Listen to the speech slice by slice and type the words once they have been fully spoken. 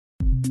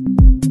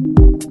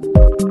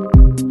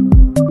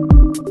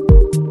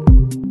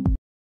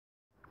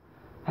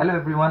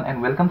everyone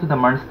and welcome to the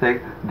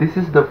MERNSTech. This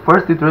is the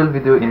first tutorial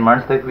video in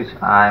MERNSTech which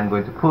I am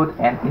going to put,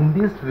 and in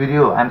this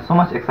video I am so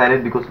much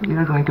excited because we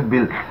are going to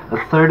build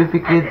a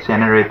certificate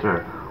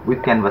generator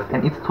with Canvas,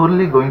 and it's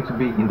totally going to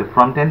be in the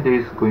front end. There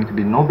is going to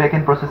be no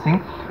backend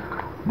processing.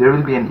 There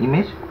will be an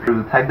image, we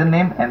will type the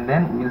name and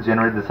then we'll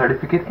generate the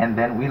certificate, and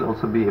then we'll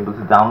also be able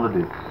to download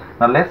it.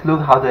 Now let's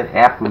look how the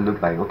app will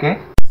look like, okay?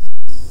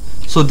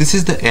 So this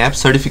is the app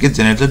certificate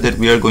generator that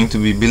we are going to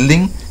be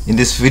building in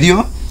this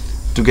video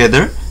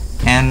together.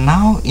 And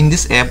now in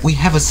this app we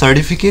have a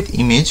certificate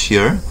image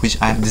here which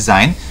I have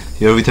designed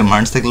here with a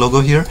MERNSTech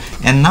logo here.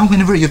 And now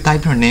whenever you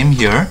type your name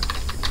here,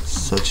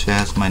 such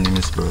as my name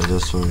is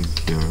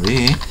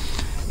Gary,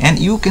 and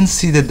you can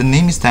see that the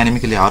name is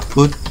dynamically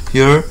output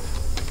here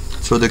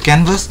through the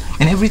Canvas,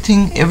 and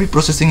every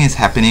processing is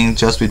happening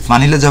just with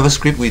vanilla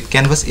JavaScript with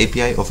Canvas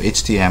API of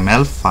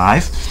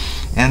HTML5.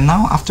 And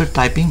now after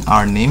typing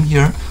our name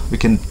here, we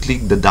can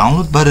click the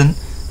download button,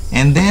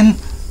 and then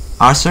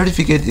our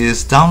certificate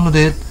is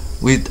downloaded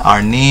with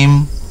our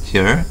name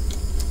here,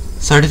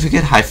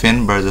 certificate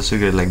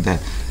 -Barjasuri, like that.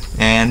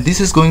 And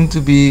this is going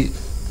to be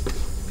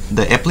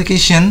the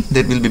application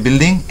that we'll be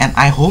building, and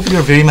I hope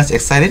you're very much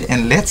excited,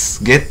 and let's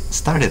get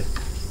started.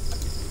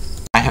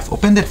 I have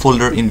opened that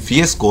folder in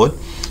VS Code,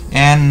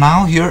 and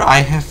now here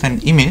I have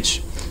an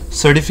image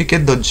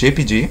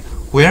certificate.jpg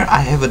where I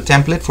have a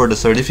template for the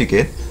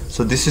certificate.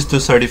 So this is to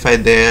certify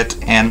that,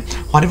 and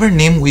whatever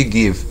name we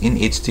give in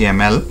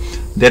HTML,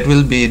 that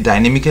will be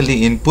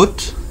dynamically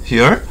input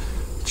here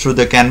through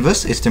the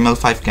Canvas,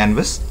 HTML5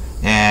 Canvas,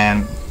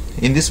 and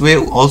in this way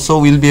also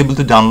we'll be able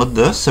to download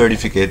the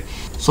certificate.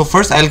 So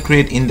first I'll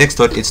create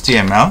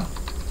index.html,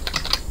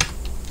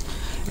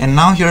 and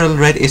now here I'll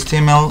write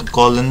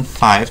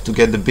HTML:5 to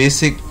get the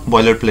basic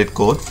boilerplate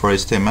code for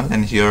HTML,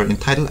 and here in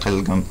title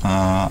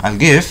I'll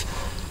give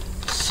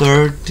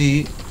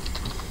certificate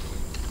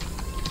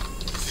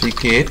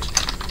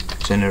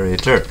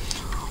generator.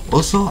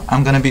 Also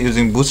I'm gonna be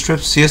using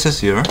Bootstrap CSS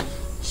here,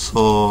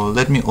 so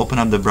let me open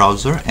up the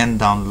browser and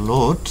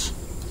download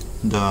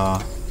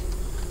the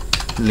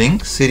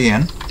link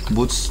CDN,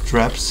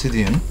 Bootstrap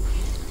CDN.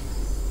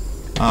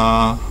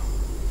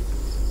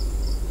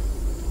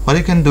 What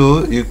you can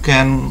do, you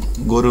can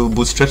go to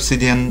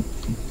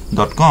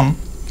bootstrapcdn.com,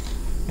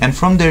 and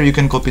from there you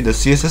can copy the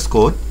CSS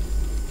code,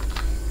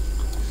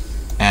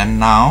 and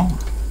now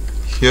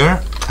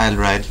here I'll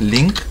write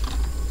link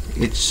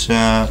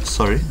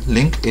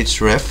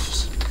href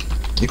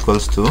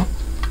equals to,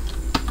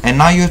 and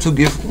now you have to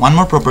give one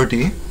more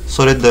property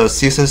so that the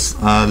CSS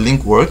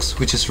link works,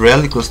 which is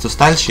rel equals to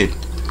style sheet.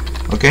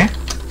 Okay,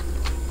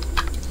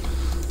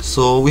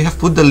 so we have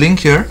put the link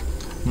here.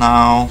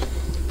 Now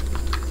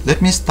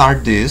let me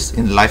start this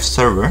in live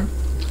server.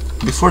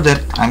 Before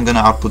that I'm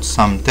gonna output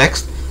some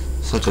text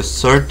such as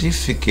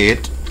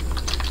certificate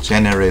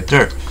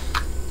generator.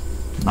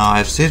 Now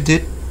I've saved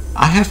it.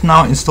 I have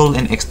now installed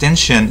an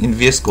extension in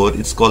VS Code.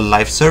 It's called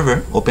live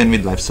server, open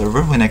with live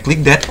server. When I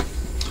click that,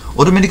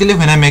 automatically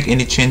when I make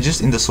any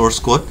changes in the source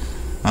code,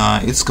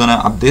 it's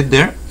gonna update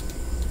there.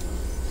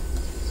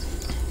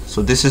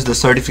 So this is the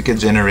certificate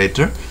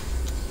generator.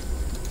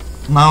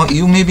 Now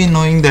you may be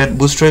knowing that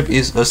Bootstrap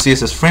is a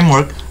CSS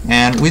framework,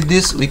 and with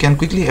this we can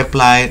quickly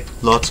apply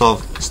lots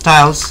of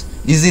styles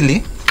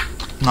easily.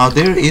 Now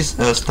there is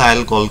a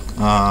style called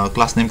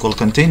class name called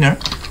container,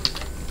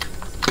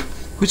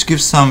 which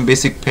gives some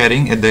basic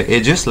padding at the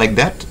edges like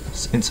that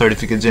in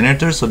certificate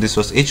generator. So this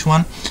was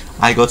h1.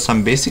 I got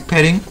some basic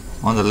padding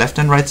on the left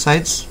and right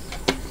sides.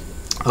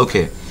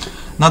 Okay,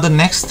 now the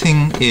next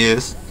thing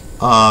is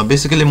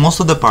basically most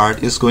of the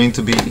part is going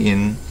to be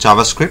in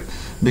JavaScript,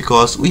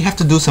 because we have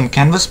to do some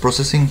Canvas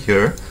processing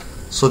here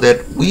so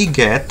that we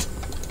get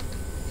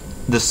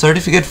the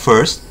certificate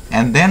first,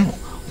 and then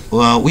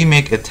we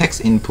make a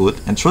text input,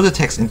 and through the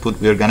text input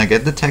we are gonna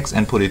get the text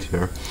and put it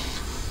here.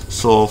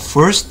 So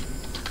first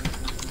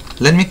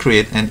let me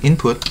create an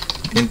input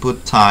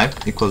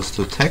type equals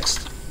to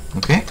text.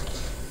 Okay,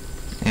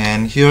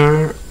 and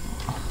here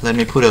let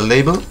me put a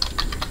label,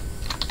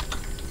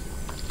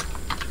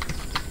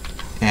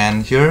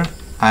 and here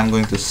I'm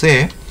going to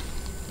say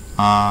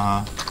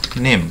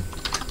name.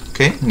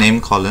 Okay,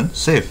 name :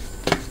 save.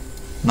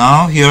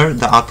 Now here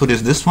the output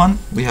is this one.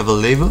 We have a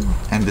label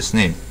and this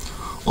name.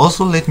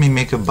 Also let me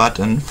make a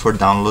button for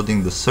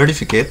downloading the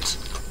certificate.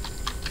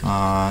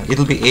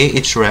 It'll be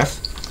href.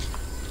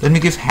 Let me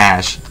give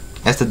hash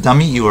as the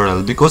dummy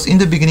URL, because in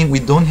the beginning we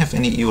don't have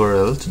any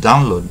URL to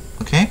download.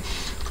 Okay,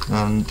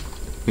 and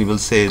we will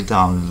say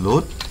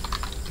download,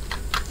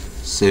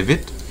 save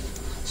it.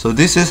 So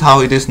this is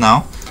how it is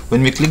now.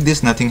 When we click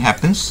this, nothing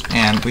happens,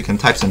 and we can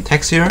type some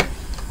text here.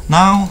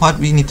 Now what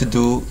we need to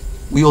do,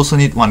 we also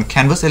need one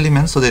Canvas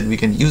element so that we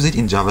can use it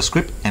in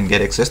JavaScript and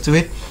get access to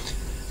it.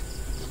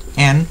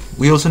 And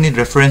we also need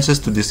references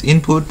to this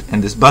input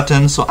and this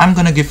button, so I'm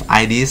gonna give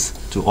IDs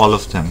to all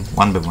of them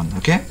one by one.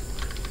 Okay,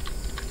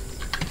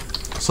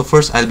 so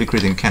first I'll be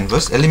creating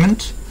Canvas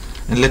element,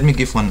 and let me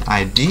give one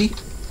ID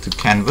to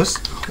Canvas.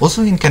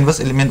 Also in Canvas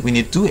element we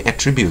need two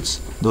attributes.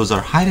 Those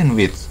are height and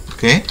width.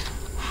 Okay,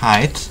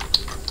 height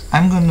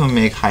I'm going to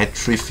make height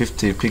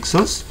 350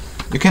 pixels.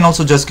 You can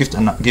also just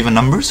give a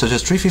number such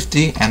as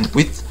 350, and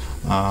width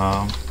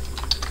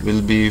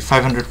will be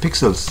 500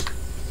 pixels.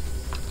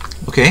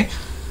 Okay,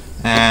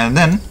 and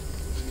then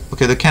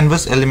the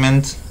canvas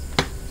element,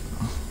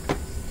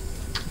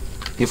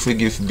 if we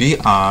give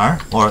BR,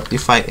 or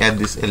if I add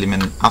this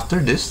element after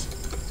this,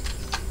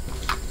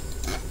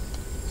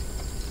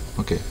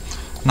 okay,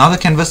 now the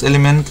canvas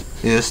element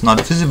is not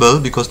visible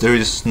because there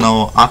is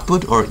no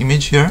output or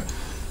image here,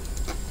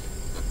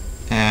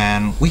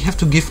 and we have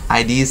to give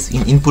IDs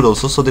in input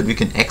also so that we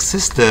can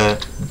access the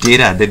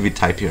data that we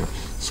type here.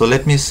 So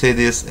let me say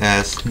this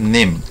as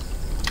name,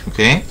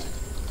 okay,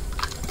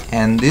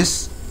 and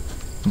this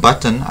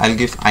button I'll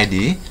give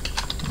ID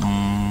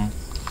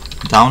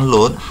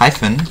download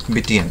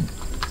 -btn.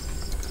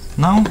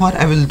 Now what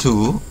I will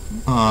do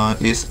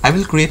is I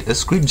will create a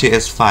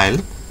script.js file,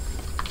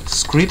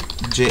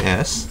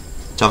 script.js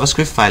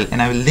JavaScript file,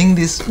 and I will link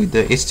this with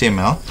the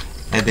HTML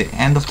at the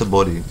end of the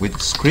body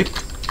with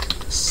script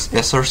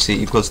src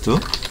equals to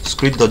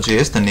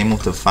script.js, the name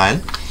of the file.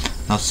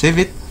 Now save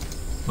it.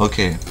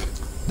 Okay,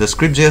 the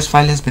script.js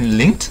file has been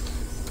linked.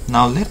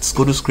 Now let's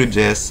go to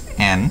script.js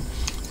and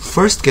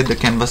first get the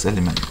canvas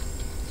element.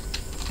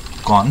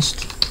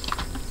 Const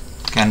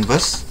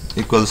canvas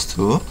equals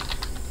to,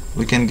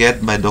 we can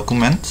get by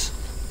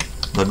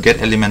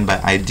document.get element by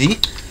ID.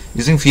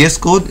 Using VS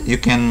Code you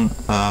can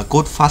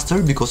code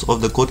faster because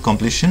of the code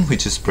completion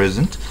which is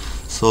present.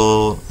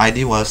 So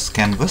ID was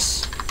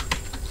canvas.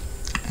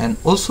 And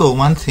also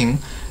one thing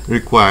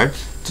required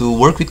to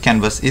work with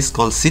canvas is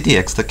called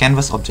ctx, the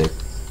canvas object.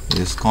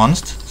 Is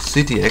const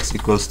ctx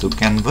equals to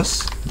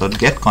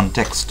canvas.get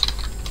context.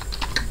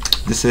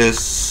 This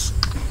is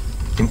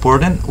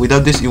important.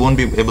 Without this you won't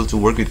be able to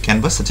work with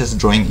canvas, such as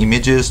drawing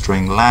images,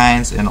 drawing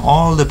lines, and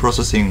all the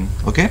processing.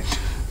 Okay,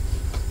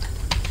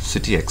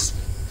 ctx.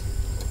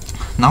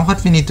 Now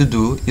what we need to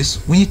do is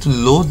we need to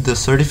load the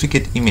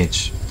certificate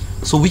image.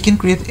 So we can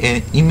create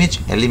an image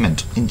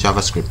element in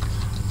JavaScript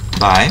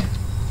by,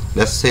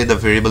 let's say the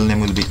variable name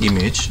will be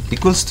image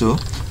equals to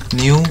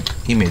new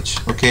image.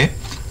 Okay,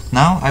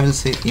 now I will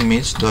say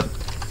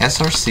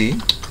image.src.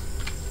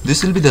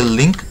 This will be the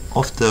link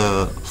of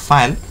the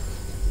file.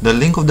 The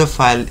link of the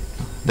file,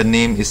 the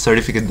name is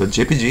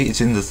certificate.jpg.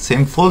 It's in the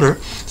same folder,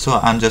 so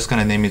I'm just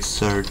gonna name it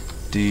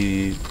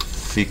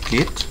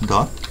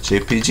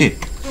certificate.jpg.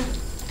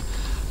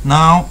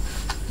 Now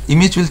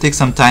image will take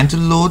some time to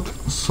load,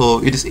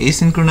 so it is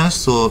asynchronous,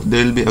 so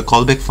there will be a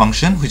callback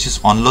function which is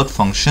onload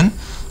function.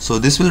 So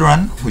this will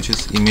run, which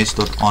is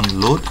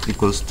image.onload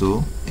equals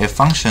to a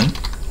function.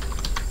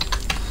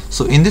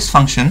 So in this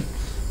function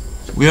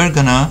we are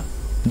gonna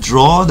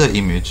draw the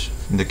image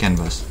in the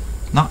canvas.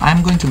 Now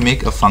I'm going to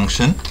make a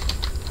function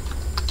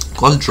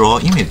called draw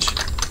image.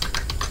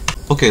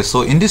 Okay,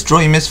 so in this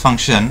draw image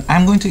function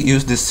I'm going to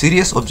use this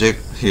series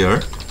object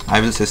here. I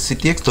will say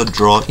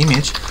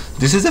ctx.drawImage.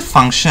 This is a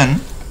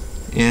function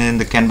in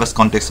the canvas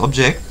context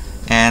object,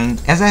 and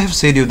as I have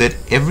said you that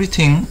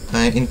everything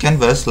in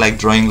canvas, like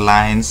drawing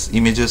lines,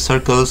 images,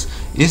 circles,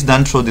 is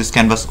done through this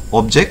canvas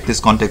object, this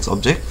context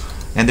object,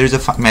 and there is a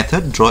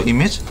method draw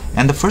image,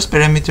 and the first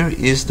parameter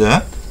is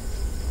the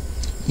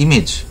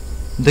image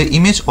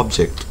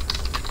object,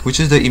 which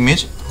is the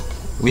image.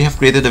 We have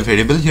created a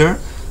variable here,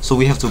 so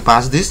we have to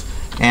pass this,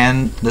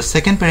 and the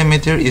second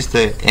parameter is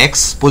the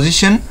x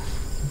position.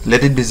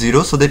 Let it be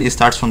 0 so that it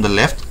starts from the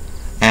left,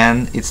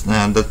 and it's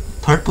the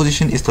third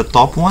position is the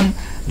top one.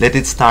 Let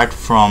it start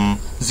from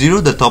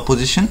 0, the top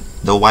position,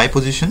 the y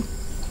position.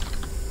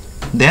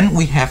 Then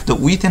we have the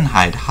width and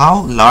height,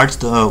 how large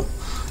the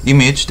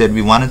image that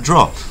we want to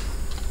draw.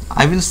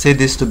 I will say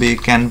this to be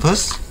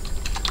canvas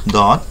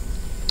dot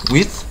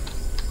width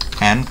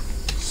and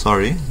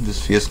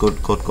this VS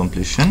Code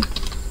completion,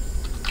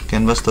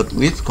 canvas dot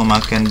width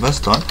comma canvas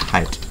dot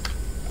height.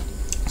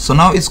 So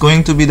now it's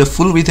going to be the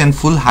full width and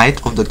full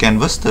height of the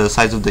canvas, the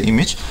size of the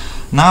image.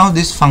 Now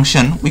this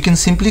function we can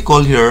simply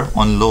call here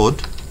on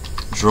load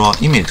draw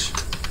image.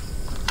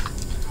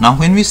 Now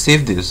when we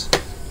save this,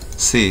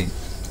 see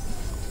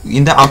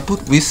in the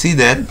output we see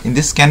that in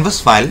this canvas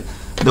file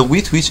the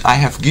width which I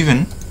have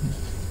given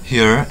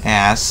here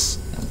as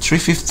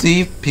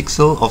 350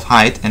 pixel of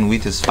height and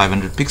width is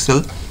 500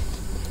 pixel,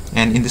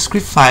 and in the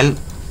script file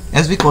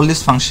as we call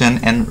this function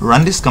and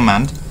run this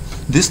command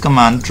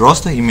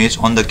draws the image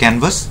on the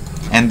canvas,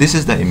 and this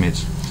is the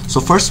image. So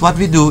first what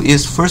we do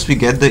is first we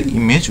get the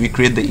image, we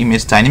create the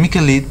image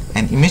dynamically,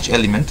 an image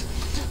element,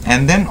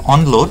 and then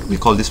on load we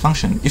call this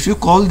function. If you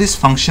call this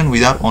function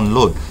without on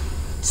load,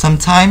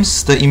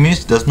 sometimes the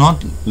image does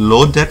not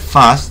load that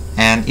fast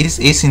and it is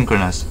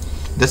asynchronous.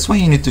 That's why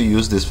you need to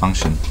use this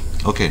function.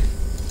 Okay,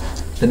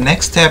 the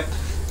next step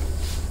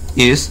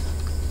is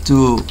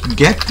to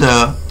get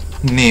the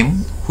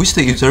name which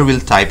the user will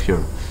type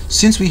here.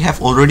 Since we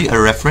have already a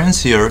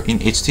reference here in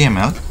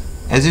HTML,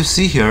 as you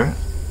see here,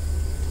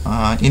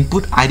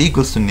 input ID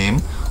equals to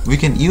name, we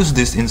can use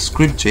this in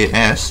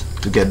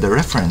script.js to get the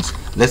reference.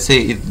 Let's say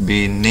it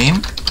be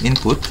name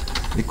input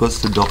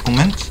equals to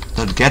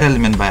document.get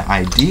element by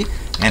ID,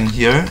 and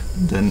here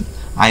the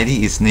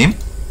ID is name.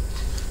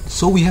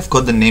 So we have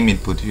got the name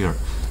input here.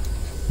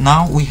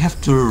 Now we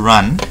have to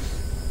run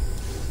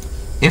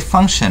a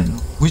function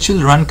which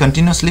will run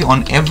continuously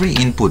on every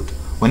input.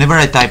 Whenever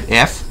I type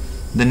F,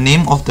 the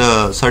name of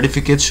the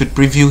certificate should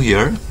preview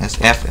here as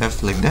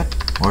FF like that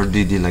or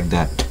DD like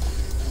that.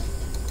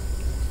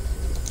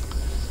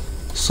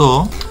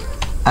 So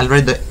I'll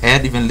write the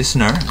add event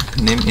listener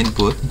name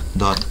input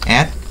dot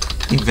add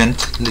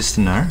event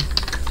listener,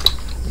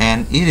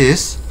 and it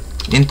is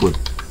input.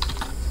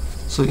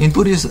 So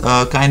input is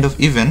a kind of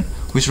event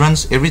which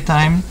runs every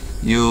time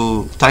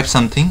you type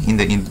something in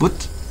the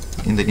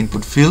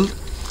input field,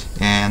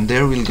 and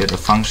there we'll get a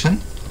function.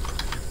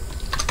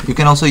 You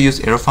can also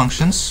use arrow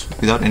functions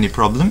without any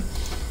problem,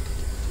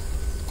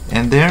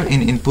 and there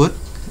in input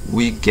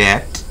we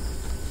get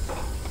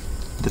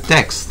the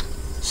text.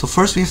 So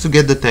first we have to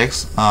get the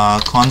text,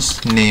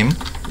 const name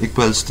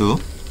equals to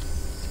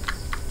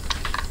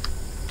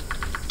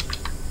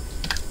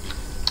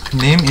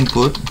name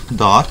input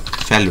dot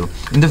value.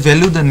 In the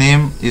value the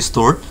name is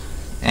stored,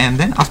 and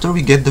then after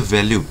we get the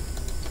value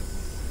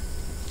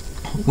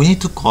we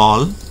need to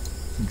call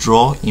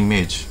draw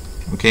image.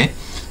 Okay,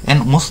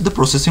 and most of the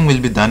processing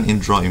will be done in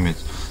draw image.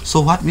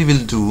 So what we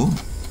will do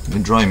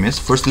in draw image,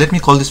 first let me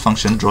call this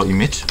function draw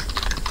image,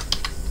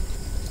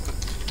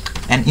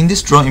 and in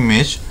this draw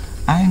image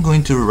I am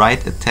going to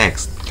write a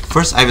text.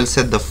 First I will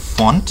set the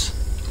font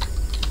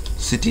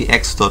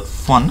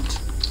ctx.font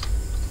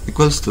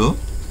equals to,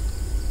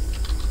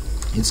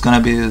 it's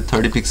gonna be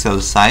 30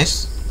 pixel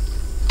size,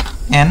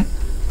 and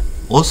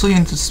also you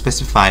need to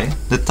specify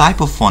the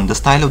type of font, the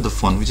style of the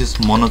font, which is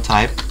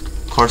monotype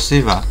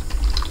cursiva,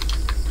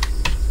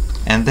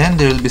 and then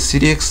there will be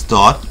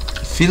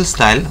ctx.fill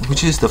style,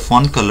 which is the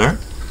font color.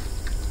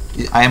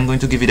 I am going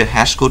to give it a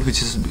hash code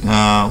which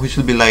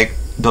will be like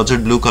dodger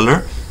blue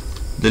color.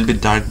 There will be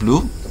dark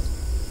blue,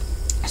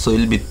 so it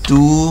will be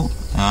 2,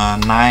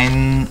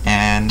 9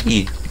 and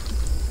E.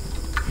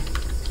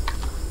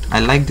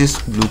 I like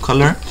this blue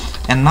color.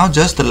 And now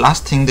just the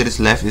last thing that is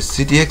left is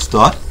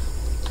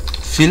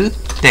ctx.fill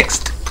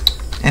text,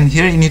 and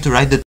here you need to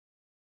write the.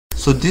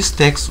 So this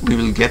text we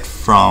will get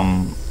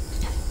from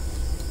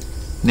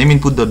name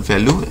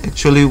input.value.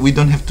 Actually we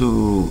don't have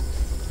to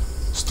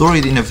store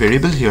it in a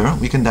variable here,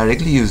 we can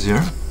directly use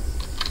here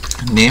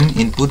name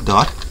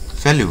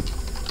input.value.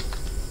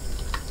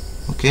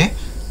 Okay,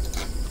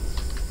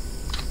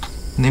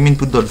 name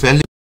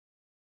input.value.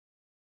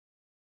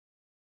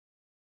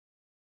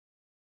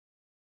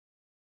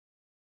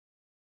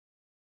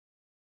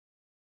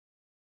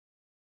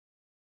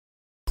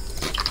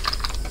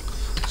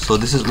 So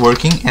this is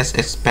working as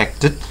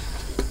expected.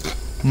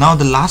 Now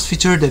the last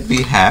feature that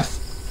we have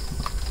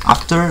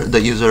after the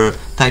user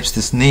types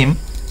this name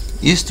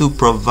is to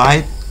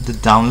provide the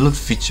download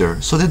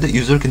feature so that the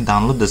user can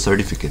download the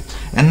certificate.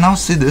 And now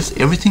see this,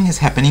 everything is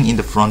happening in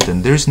the front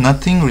end. There is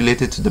nothing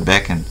related to the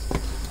back end.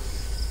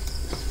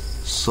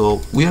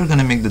 So we are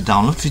gonna make the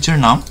download feature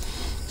now.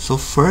 So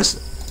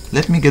first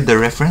let me get the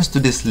reference to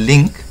this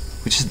link,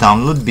 which is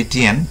download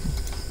btn.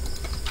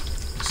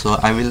 So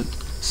I will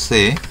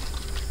say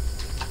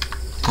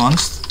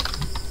const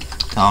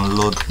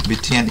download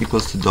btn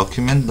equals to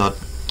document dot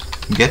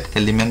get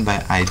element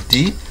by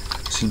id,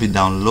 which will be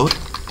download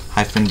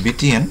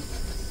 -btn.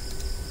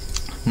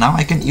 Now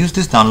I can use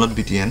this download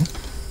btn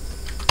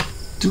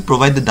to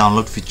provide the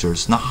download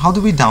features. Now how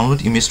do we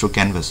download image through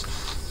canvas?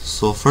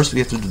 So first we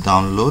have to do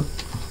download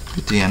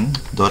btn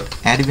dot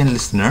add event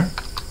listener.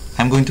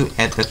 I'm going to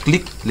add a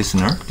click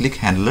listener, click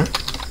handler.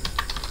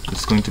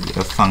 It's going to be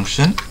a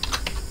function,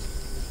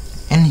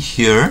 and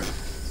here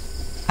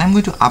I'm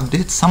going to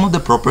update some of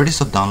the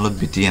properties of download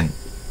btn.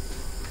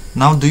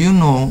 Now do you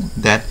know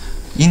that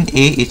in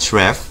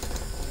ahref,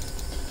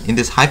 in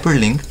this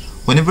hyperlink,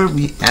 whenever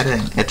we add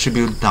an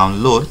attribute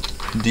download,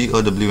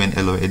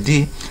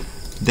 DOWNLOAD,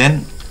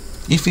 then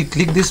if we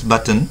click this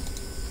button,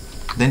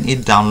 then it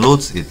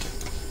downloads it.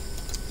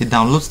 It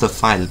downloads the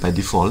file by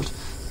default.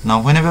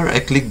 Now whenever I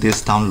click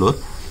this download,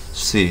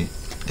 see,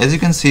 as you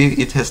can see,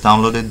 it has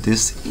downloaded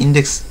this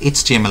index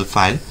HTML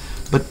file,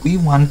 but we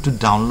want to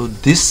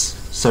download this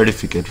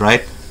certificate,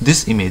 right?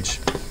 This image.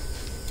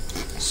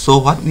 So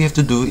what we have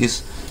to do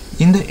is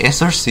in the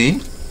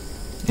src,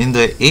 in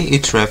the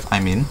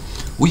ahref,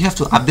 we have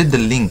to update the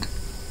link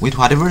with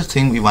whatever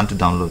thing we want to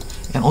download.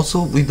 And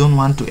also we don't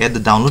want to add the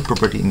download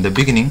property in the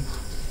beginning,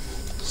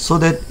 so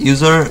that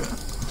user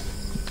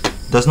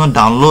does not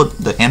download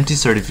the empty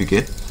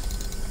certificate.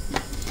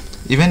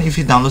 Even if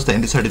he downloads the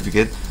empty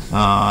certificate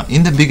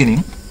in the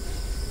beginning,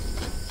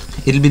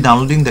 it will be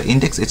downloading the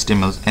index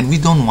HTML, and we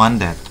don't want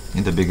that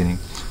in the beginning.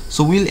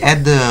 So we'll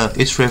add the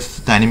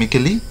href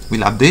dynamically,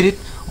 we'll update it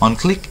on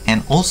click,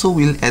 and also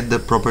we'll add the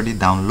property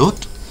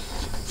download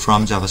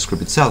from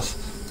JavaScript itself.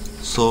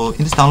 So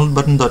in this download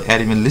button dot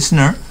add event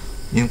listener,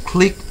 in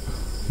click,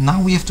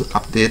 now we have to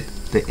update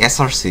the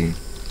src.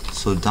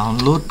 So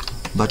download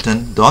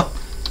button dot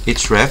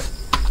href,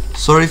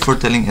 sorry for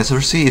telling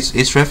src, it's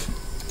href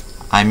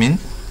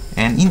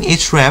and in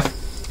href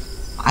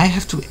I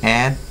have to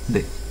add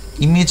the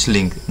image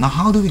link. Now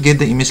how do we get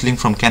the image link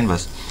from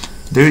canvas?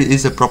 There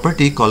is a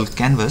property called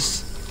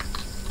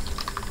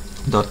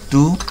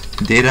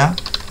canvas.toData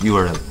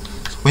URL.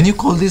 So when you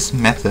call this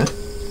method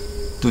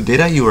to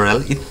data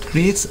URL, it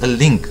creates a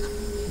link.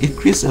 It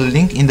creates a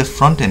link in the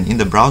front end, in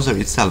the browser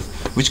itself,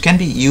 which can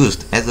be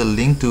used as a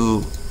link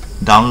to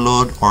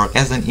download or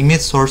as an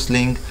image source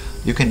link.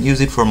 You can use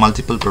it for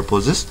multiple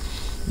purposes.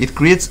 It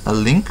creates a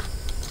link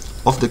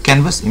of the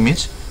canvas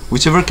image,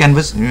 whichever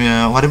canvas,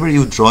 whatever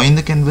you draw in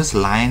the canvas,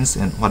 lines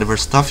and whatever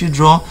stuff you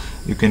draw,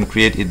 you can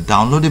create it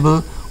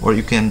downloadable, or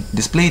you can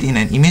display it in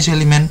an image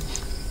element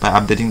by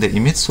updating the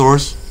image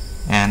source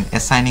and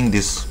assigning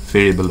this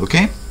variable.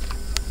 Okay,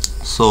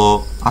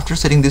 so after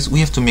setting this, we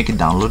have to make it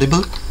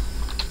downloadable.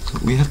 So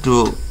we have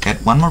to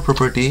add one more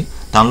property,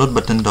 download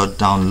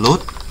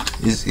button.download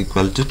is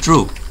equal to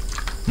true.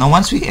 Now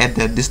once we add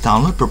that, this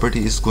download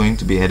property is going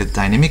to be added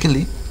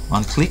dynamically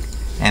on click,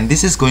 and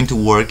this is going to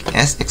work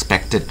as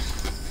expected.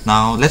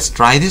 Now let's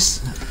try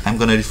this. I'm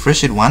gonna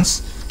refresh it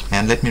once,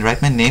 and let me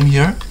write my name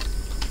here.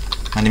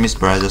 My name is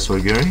Baraja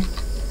Swargari,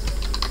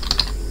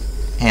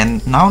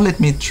 and now let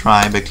me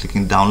try by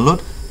clicking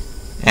download,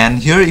 and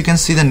here you can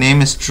see the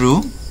name is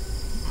true.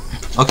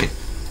 Okay,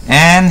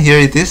 and here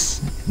it is.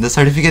 The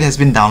certificate has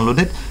been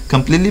downloaded,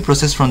 completely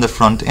processed from the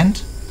front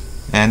end,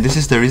 and this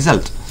is the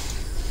result.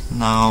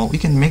 Now we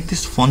can make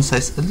this font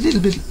size a little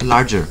bit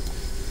larger.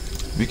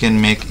 We can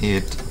make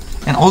it,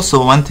 and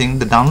also one thing,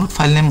 the download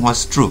file name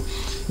was true.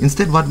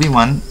 Instead, what we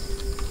want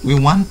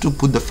to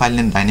put the file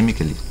name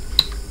dynamically.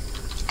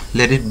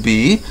 Let it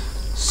be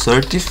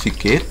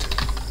certificate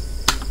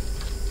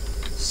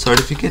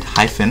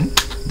hyphen,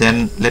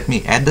 then let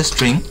me add the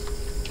string.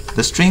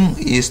 The string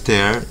is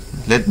there.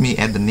 Let me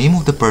add the name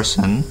of the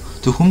person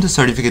to whom the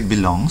certificate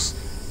belongs,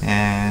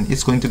 and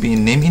it's going to be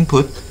in name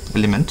input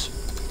element.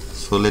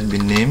 So let be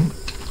name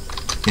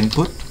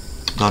input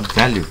dot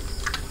value.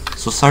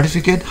 So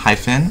certificate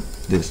hyphen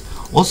this.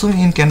 Also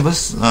in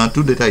canvas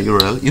to data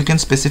URL, you can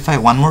specify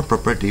one more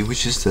property,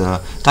 which is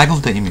the type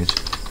of the image.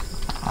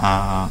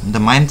 The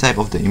MIME type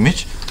of the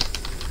image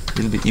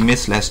will be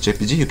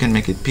image/jpg. You can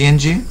make it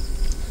png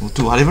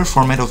to whatever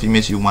format of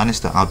image you want is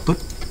the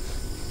output.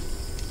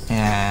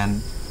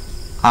 And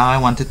I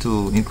wanted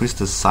to increase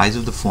the size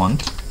of the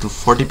font to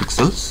 40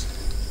 pixels.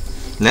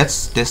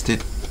 Let's test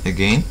it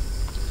again.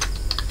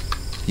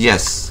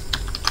 Yes,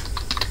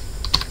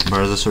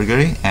 Baraja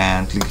Swargari,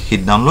 and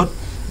hit download,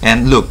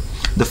 and look,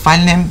 the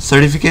file name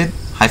certificate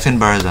hyphen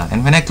Baraja,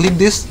 and when I click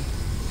this,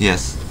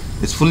 yes,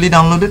 it's fully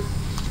downloaded.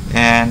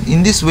 And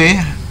in this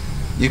way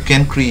you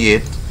can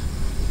create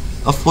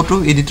a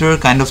photo editor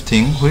kind of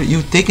thing, where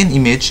you take an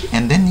image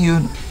and then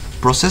you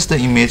process the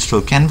image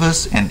through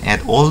canvas and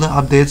add all the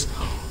updates,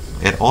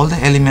 add all the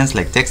elements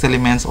like text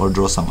elements, or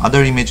draw some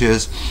other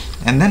images,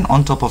 and then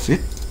on top of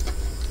it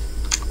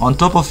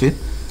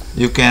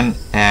you can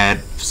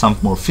add some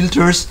more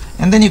filters,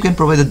 and then you can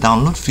provide the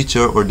download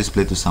feature or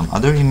display to some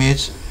other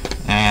image.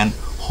 And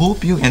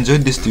hope you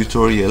enjoyed this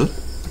tutorial,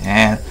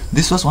 and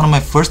this was one of my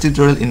first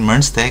tutorial in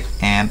MERN-Stack,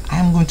 and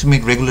I'm going to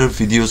make regular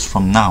videos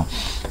from now.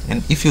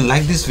 And if you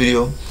like this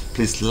video,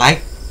 please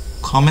like,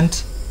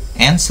 comment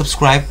and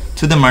subscribe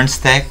to the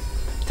MERN-Stack.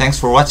 Thanks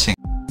for watching.